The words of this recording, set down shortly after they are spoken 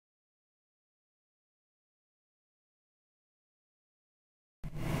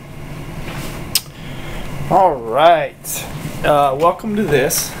All right, welcome to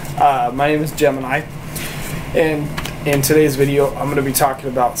this. My name is Gemini, and in today's video I'm going to be talking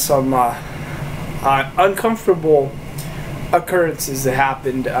about some uncomfortable occurrences that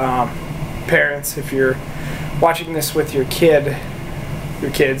happened. Parents, if you're watching this with your kids,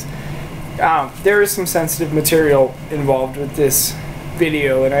 there is some sensitive material involved with this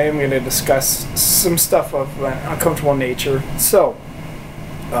video, and I am going to discuss some stuff of an uncomfortable nature. So,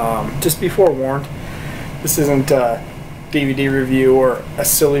 just be forewarned. This isn't a DVD review or a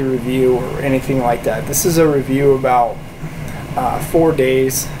silly review or anything like that. This is a review about 4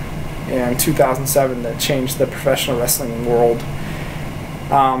 days in 2007 that changed the professional wrestling world.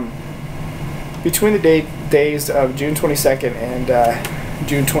 Between the days of June 22nd and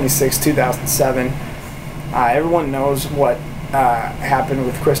June 26, 2007, everyone knows what happened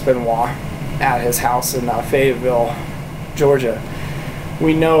with Chris Benoit at his house in Fayetteville, Georgia.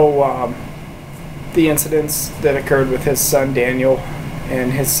 We know the incidents that occurred with his son Daniel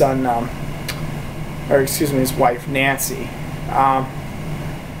and his son, his wife Nancy. I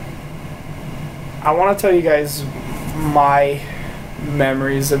want to tell you guys my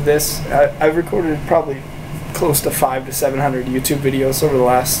memories of this. I've recorded probably close to 500 to 700 YouTube videos over the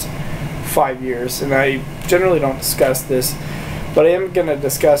last 5 years, and I generally don't discuss this, but I am going to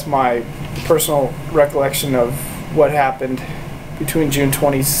discuss my personal recollection of what happened between June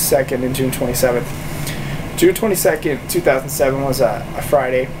 22nd and June 27th. June 22nd, 2007 was a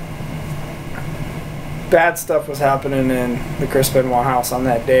Friday. Bad stuff was happening in the Chris Benoit house on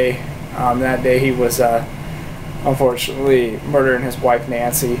that day. That day he was unfortunately murdering his wife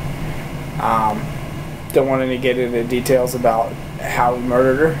Nancy. Don't want to get into details about how he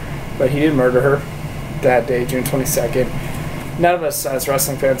murdered her, but he did murder her that day, June 22nd. None of us as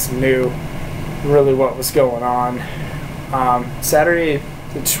wrestling fans knew really what was going on. Saturday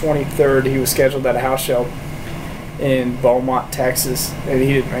the 23rd, he was scheduled at a house show in Beaumont, Texas, and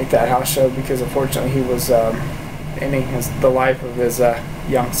he didn't make that house show because unfortunately he was ending the life of his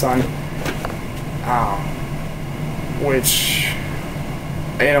young son, which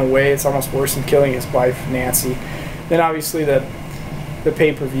in a way it's almost worse than killing his wife Nancy. Then obviously the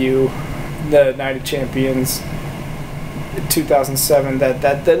pay-per-view, the Night of Champions, 2007,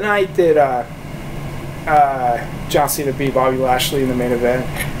 that the night that John Cena beat Bobby Lashley in the main event.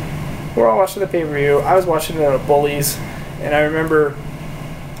 We're all watching the pay-per-view. I was watching it at Bully's, and I remember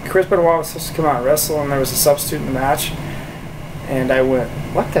Chris Benoit was supposed to come out and wrestle, and there was a substitute in the match, and I went,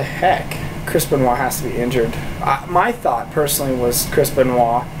 what the heck? Chris Benoit has to be injured. My thought personally was Chris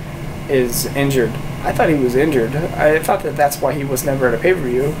Benoit is injured. I thought he was injured. I thought that's why he was never at a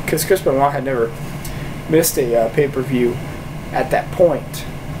pay-per-view, because Chris Benoit had never missed a pay-per-view at that point.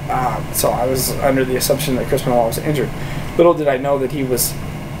 So I was under the assumption that Chris Benoit was injured. Little did I know that he was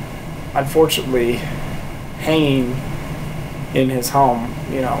unfortunately hanging in his home.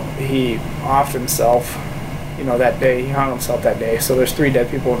 You know, he offed himself, that day. He hung himself that day. So there's 3 dead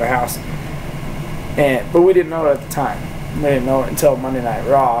people in the house. But we didn't know it at the time. We didn't know it until Monday Night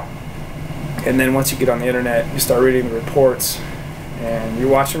Raw. And then once you get on the internet, you start reading the reports, and you're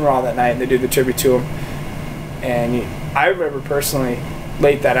watching Raw that night, and they do the tribute to him. And I remember personally,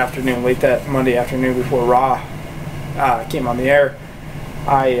 late that Monday afternoon before Raw came on the air,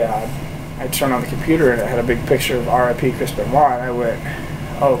 I turned on the computer and it had a big picture of R.I.P. Chris Benoit, and I went,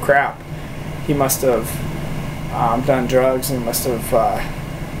 oh crap, he must have done drugs, and must have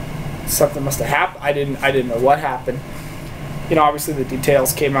something must have happened. I didn't know what happened. Obviously the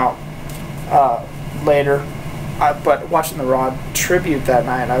details came out later, but watching the Raw tribute that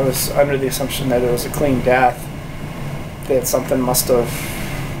night, I was under the assumption that it was a clean death, that something must have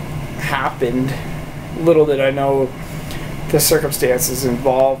happened. Little did I know the circumstances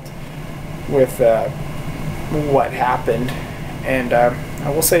involved with what happened. And I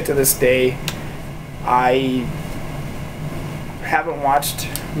will say, to this day, I haven't watched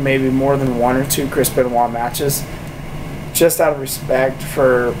maybe more than 1 or 2 Chris Benoit matches, just out of respect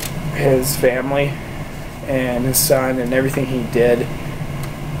for his family and his son and everything he did.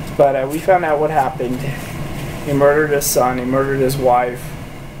 But we found out what happened. He murdered his son, he murdered his wife,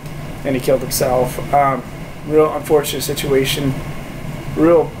 and he killed himself. Real unfortunate situation,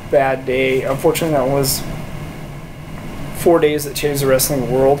 real bad day. Unfortunately, that was 4 days that changed the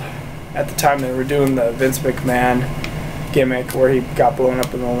wrestling world. At the time, they were doing the Vince McMahon gimmick where he got blown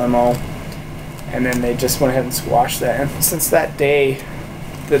up in the limo, and then they just went ahead and squashed that. And since that day,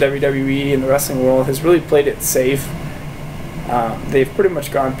 the WWE and the wrestling world has really played it safe. They've pretty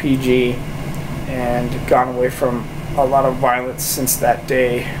much gone PG and gone away from a lot of violence since that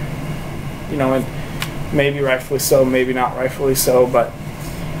day. And maybe rightfully so, maybe not rightfully so, but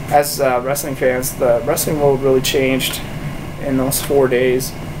as wrestling fans, the wrestling world really changed in those 4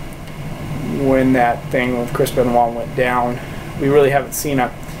 days when that thing with Chris Benoit went down. We really haven't seen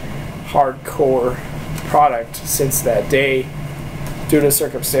a hardcore product since that day due to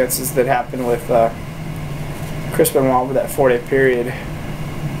circumstances that happened with Chris Benoit over that 4-day period.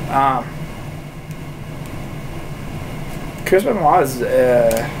 Chris Benoit is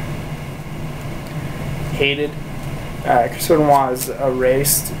hated. Chris Benoit is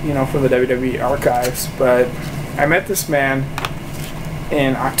erased, for the WWE archives. But I met this man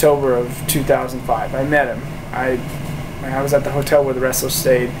in October of 2005. I met him. I was at the hotel where the wrestlers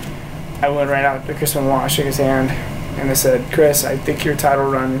stayed. I went right out to Chris Benoit, shook his hand, and I said, "Chris, I think your title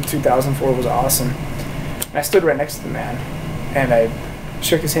run in 2004 was awesome." And I stood right next to the man, and I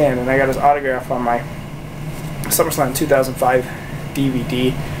shook his hand, and I got his autograph on my SummerSlam 2005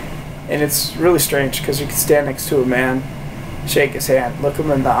 DVD. And it's really strange because you can stand next to a man, shake his hand, look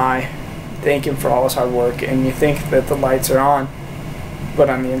him in the eye, thank him for all his hard work, and you think that the lights are on, but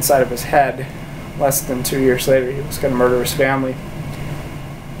on the inside of his head, less than 2 years later, he was going to murder his family.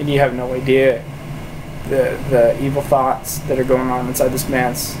 And you have no idea the evil thoughts that are going on inside this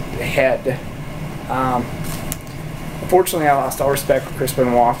man's head. Unfortunately, I lost all respect for Chris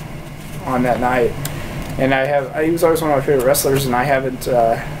Benoit on that night. And he was always one of my favorite wrestlers, and I haven't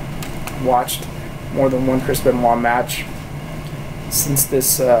watched more than one Chris Benoit match since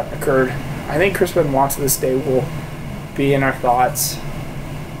this occurred. I think Chris Benoit to this day will be in our thoughts.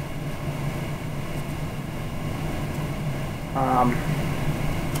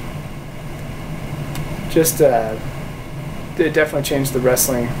 It definitely changed the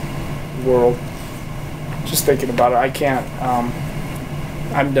wrestling world. Just thinking about it, I can't.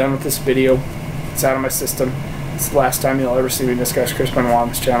 I'm done with this video. It's out of my system. It's the last time you'll ever see me discuss Chris Benoit on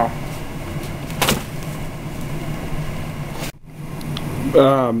this channel.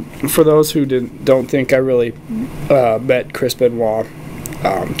 For those who don't think I really met Chris Benoit,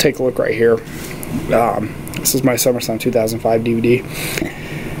 take a look right here. This is my SummerSlam 2005 DVD,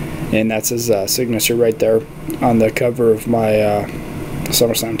 and that's his signature right there on the cover of my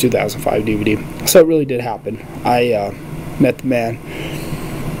SummerSlam 2005 DVD. So it really did happen. I met the man,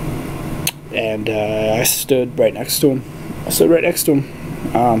 and I stood right next to him.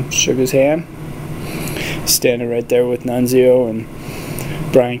 Shook his hand, standing right there with Nunzio and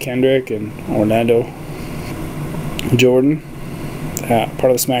Brian Kendrick and Orlando Jordan,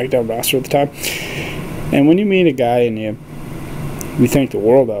 part of the SmackDown roster at the time. And when you meet a guy and you think the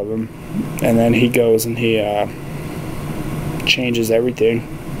world of him, and then he goes and he changes everything,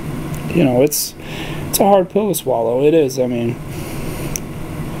 it's a hard pill to swallow. It is. I mean,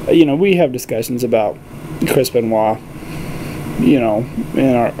 we have discussions about Chris Benoit, in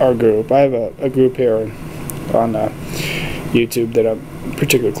our group. I have a group here on YouTube that I'm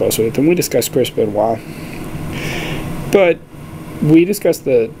particularly close with, and we discuss Chris Benoit. But we discuss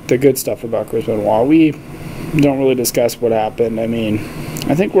the good stuff about Chris Benoit. We don't really discuss what happened. I mean,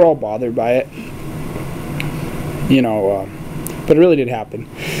 I think we're all bothered by it, but it really did happen.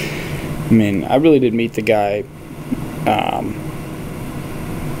 I mean, I really did meet the guy,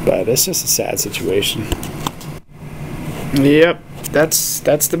 but it's just a sad situation. Yep, that's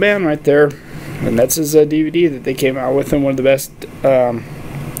the man right there. And that's his DVD that they came out with, and one of the best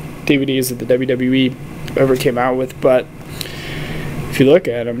DVDs that the WWE ever came out with. But if you look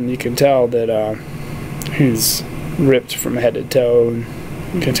at him, you can tell that he's ripped from head to toe. And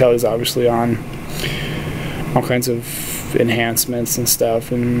you can tell he's obviously on all kinds of enhancements and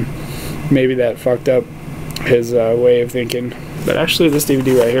stuff, and maybe that fucked up his way of thinking. But actually, this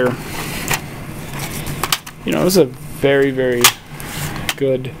DVD right here, it was a very, very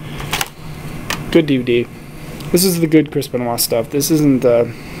good DVD. This is the good Chris Benoit stuff. This isn't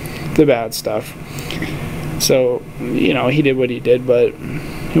the bad stuff. So, he did what he did, but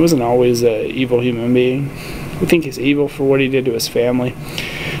he wasn't always an evil human being. I think he's evil for what he did to his family.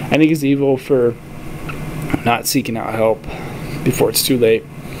 I think he's evil for not seeking out help before it's too late.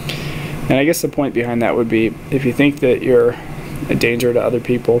 And I guess the point behind that would be, if you think that you're a danger to other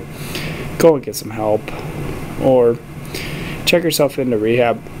people, go and get some help, or check yourself into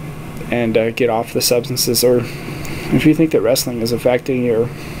rehab and get off the substances. Or if you think that wrestling is affecting your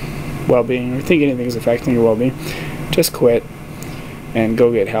well-being, or think anything is affecting your well-being, just quit and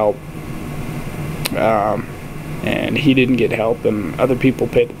go get help. And he didn't get help, and other people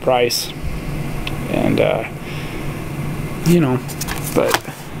paid the price. And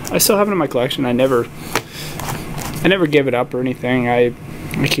but I still have it in my collection. I never gave it up or anything. I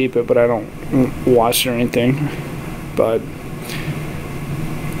keep it, but I don't watch it or anything. But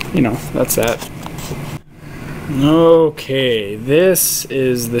that's that. Okay, this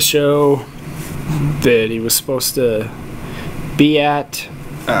is the show that he was supposed to be at.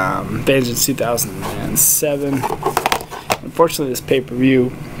 Vengeance 2007. Unfortunately, this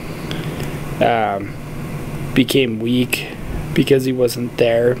pay-per-view became weak because he wasn't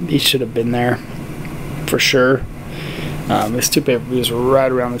there. He should have been there for sure. These two pay-per-views were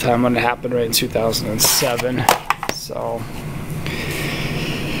right around the time when it happened, right in 2007. So,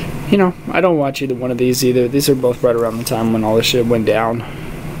 you know, I don't watch either one of these either. These are both right around the time when all this shit went down.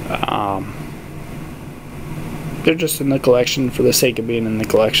 They're just in the collection for the sake of being in the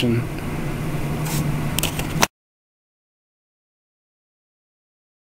collection.